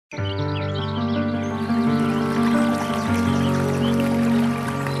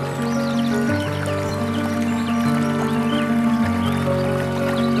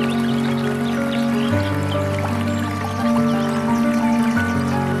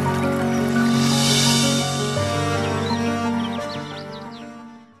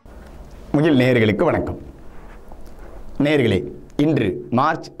முகில் நேயர்களுக்கு வணக்கம். நேயர்களே, இன்று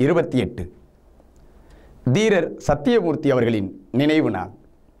மார்ச் 28 தீரர் சத்தியமூர்த்தி அவர்களின் நினைவு நாள்.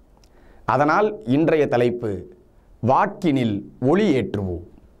 அதனால் இன்றைய தலைப்பு வாக்கினில் ஒளி ஏற்றுவோம்.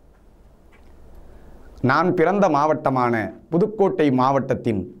 நான் பிறந்த மாவட்டமான புதுக்கோட்டை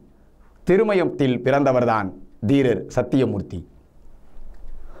மாவட்டத்தின் திருமயத்தில் பிறந்தவர்தான் தீரர் சத்தியமூர்த்தி.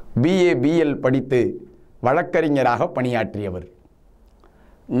 BA BL படித்து வழக்கறிஞராக பணியாற்றியவர்.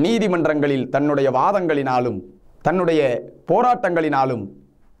 நீதிமன்றங்களில் தன்னுடைய வாதங்களினாலும் தன்னுடைய போராட்டங்களினாலும்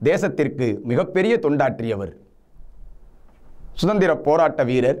தேசத்திற்கு மிகப்பெரிய தொண்டாற்றியவர். சுதந்திர போராட்ட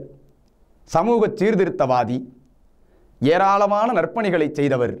வீரர், சமூக சீர்திருத்தவாதி, ஏராளமான நற்பணிகளை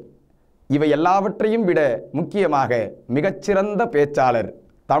செய்தவர். இவை எல்லாவற்றையும் விட முக்கியமாக மிகச்சிறந்த பேச்சாளர்.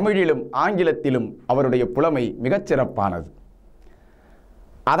 தமிழிலும் ஆங்கிலத்திலும் அவருடைய புலமை மிகச்சிறப்பானது.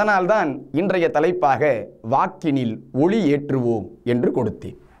 அதனால்தான் இன்றைய தலைப்பாக வாக்கினில் ஒளி ஏற்றுவோம் என்று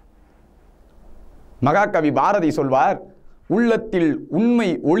கொடுத்தேன். மகாகவி பாரதி சொல்வார், உள்ளத்தில் உண்மை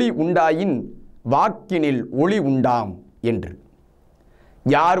ஒளி உண்டாயின் வாக்கினில் ஒளி உண்டாம் என்று.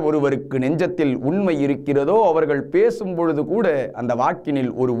 யார் ஒருவருக்கு நெஞ்சத்தில் உண்மை இருக்கிறதோ அவர்கள் பேசும் பொழுது கூட அந்த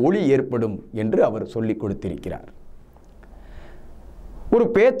வாக்கினில் ஒரு ஒளி ஏற்படும் என்று அவர் சொல்லிக் கொடுத்திருக்கிறார். ஒரு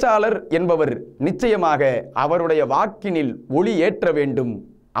பேச்சாளர் என்பவர் நிச்சயமாக அவருடைய வாக்கினில் ஒளி ஏற்ற வேண்டும்,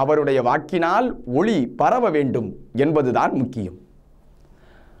 அவருடைய வாக்கினால் ஒளி பரவ வேண்டும் என்பதுதான் முக்கியம்.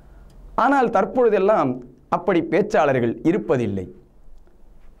 ஆனால் தற்பொழுதெல்லாம் அப்படி பேச்சாளர்கள் இருப்பதில்லை.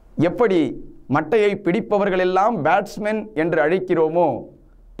 எப்படி மட்டையை பிடிப்பவர்களெல்லாம் பேட்ஸ்மேன் என்று அழைக்கிறோமோ,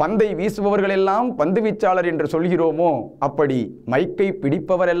 பந்தை வீசுபவர்களெல்லாம் பந்து வீச்சாளர் என்று சொல்கிறோமோ, அப்படி மைக்கை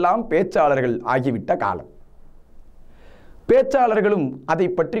பிடிப்பவரெல்லாம் பேச்சாளர்கள் ஆகிவிட்ட காலம். பேச்சாளர்களும் அதை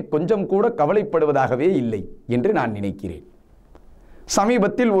பற்றி கொஞ்சம் கூட கவலைப்படுவதாகவே இல்லை என்று நான் நினைக்கிறேன்.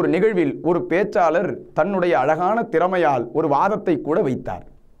 சமீபத்தில் ஒரு நிகழ்வில் ஒரு பேச்சாளர் தன்னுடைய அழகான திறமையால் ஒரு வாதத்தை கூட வைத்தார்.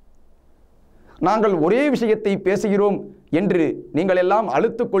 நாங்கள் ஒரே விஷயத்தை பேசுகிறோம் என்று நீங்கள் எல்லாம்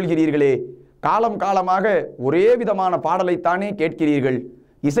அழுத்துக் கொள்கிறீர்களே, காலம் காலமாக ஒரே விதமான பாடலைத்தானே கேட்கிறீர்கள்,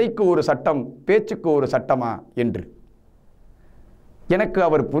 இசைக்கு ஒரு சட்டம் பேச்சுக்கு ஒரு சட்டமா என்று. எனக்கு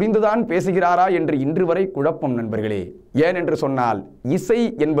அவர் புரிந்துதான் பேசுகிறாரா என்று இன்று வரை குழப்பம் நண்பர்களே. ஏனென்று சொன்னால், இசை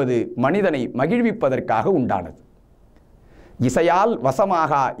என்பது மனிதனை மகிழ்விப்பதற்காக உண்டானது. இசையால்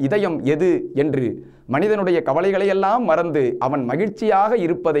வசமாகா இதயம் எது என்று மனிதனுடைய கவலைகளையெல்லாம் மறந்து அவன் மகிழ்ச்சியாக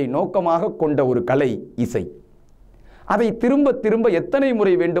இருப்பதை நோக்கமாக கொண்ட ஒரு கலை இசை. அதை திரும்ப திரும்ப எத்தனை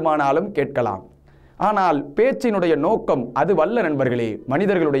முறை வேண்டுமானாலும் கேட்கலாம். ஆனால் பேச்சினுடைய நோக்கம் அதுவல்ல நண்பர்களே.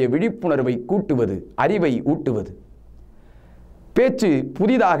 மனிதர்களுடைய விழிப்புணர்வை கூட்டுவது, அறிவை ஊட்டுவது. பேச்சு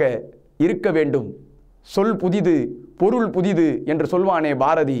புதிதாக இருக்க வேண்டும். சொல் புதிது, பொருள் புதிது என்று சொல்வானே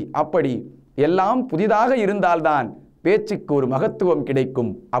பாரதி, அப்படி எல்லாம் புதிதாக இருந்தால்தான் பேச்சுக்கு ஒரு மகத்துவம் கிடைக்கும்.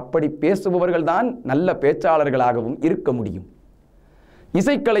 அப்படி பேசுபவர்கள்தான் நல்ல பேச்சாளர்களாகவும் இருக்க முடியும்.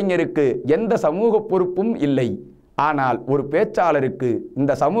 இசைக்கலைஞருக்கு எந்த சமூக பொறுப்பும் இல்லை. ஆனால் ஒரு பேச்சாளருக்கு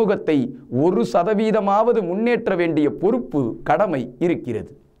இந்த சமூகத்தை 1% முன்னேற்ற வேண்டிய பொறுப்பு, கடமை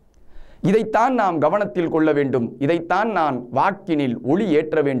இருக்கிறது. இதைத்தான் நாம் கவனத்தில் கொள்ள வேண்டும். இதைத்தான் நான் வாக்கினில் ஒளி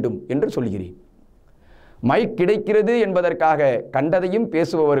ஏற்ற வேண்டும் என்று சொல்கிறேன். மைக் கிடைக்கிறது என்பதற்காக கண்டதையும்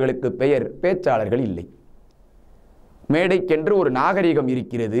பேசுபவர்களுக்கு பெயர் பேச்சாளர்கள் இல்லை. மேடைக்கென்று ஒரு நாகரிகம்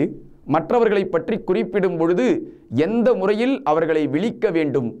இருக்கிறது. மற்றவர்களை பற்றி குறிப்பிடும் பொழுது எந்த முறையில் அவர்களை விழிக்க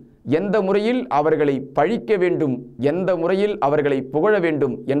வேண்டும், எந்த முறையில் அவர்களை பழிக்க வேண்டும், எந்த முறையில் அவர்களை புகழ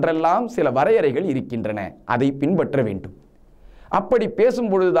வேண்டும் என்றெல்லாம் சில வரையறைகள் இருக்கின்றன. அதை பின்பற்ற வேண்டும். அப்படி பேசும்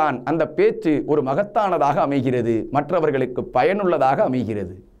பொழுதுதான் அந்த பேச்சு ஒரு மகத்தானதாக அமைகிறது, மற்றவர்களுக்கு பயனுள்ளதாக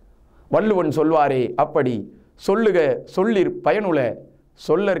அமைகிறது. வள்ளுவன் சொல்வாரே, அப்படி சொல்லுக சொல்லிற் பயனுள்ள,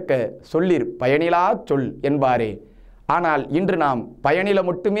 சொல்லற்க சொல்லிற் பயனிலா சொல் என்பாரே. ஆனால் இன்று நாம் பயனில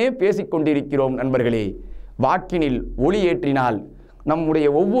மட்டுமே பேசிக்கொண்டிருக்கிறோம் நண்பர்களே. வாக்கினில் ஒளி ஏற்றினால் நம்முடைய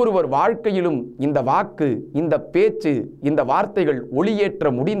ஒவ்வொருவர் வாழ்க்கையிலும் இந்த வாக்கு, இந்த பேச்சு, இந்த வார்த்தைகள்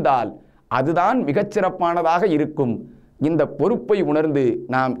ஒளியேற்ற முடிந்தால் அதுதான் மிகச்சிறப்பானதாக இருக்கும். இந்த பொறுப்பை உணர்ந்து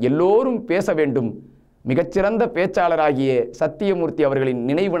நாம் எல்லோரும் பேச வேண்டும். மிகச்சிறந்த பேச்சாளராகிய சத்தியமூர்த்தி அவர்களின்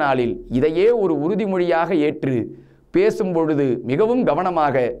நினைவு நாளில் இதையே ஒரு உறுதிமொழியாக ஏற்று பேசும் பொழுது மிகவும்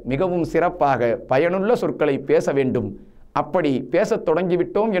கவனமாக, மிகவும் சிறப்பாக பயனுள்ள சொற்களை பேச வேண்டும். அப்படி பேசத்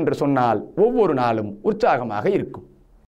தொடங்கிவிட்டோம் என்று சொன்னால் ஒவ்வொரு நாளும் உற்சாகமாக இருக்கும்.